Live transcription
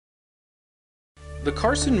The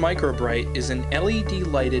Carson MicroBrite is an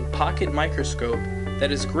LED-lighted pocket microscope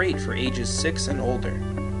that is great for ages 6 and older.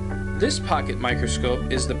 This pocket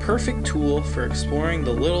microscope is the perfect tool for exploring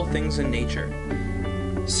the little things in nature.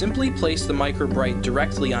 Simply place the MicroBrite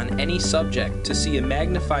directly on any subject to see a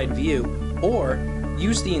magnified view, or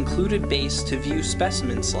use the included base to view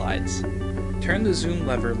specimen slides. Turn the zoom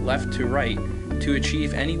lever left to right to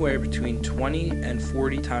achieve anywhere between 20 and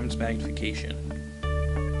 40 times magnification.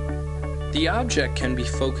 The object can be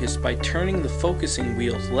focused by turning the focusing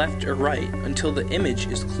wheels left or right until the image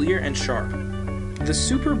is clear and sharp. The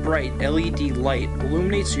super bright LED light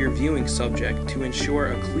illuminates your viewing subject to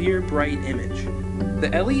ensure a clear, bright image. The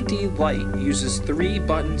LED light uses 3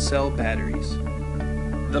 button cell batteries.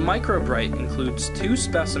 The MicroBrite includes 2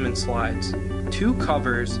 specimen slides, 2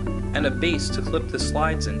 covers, and a base to clip the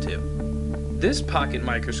slides into. This pocket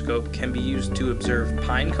microscope can be used to observe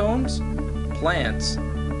pine cones, plants,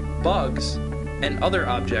 bugs, and other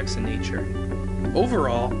objects in nature.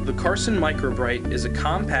 Overall, the Carson MicroBrite is a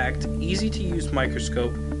compact, easy-to-use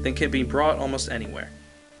microscope that can be brought almost anywhere.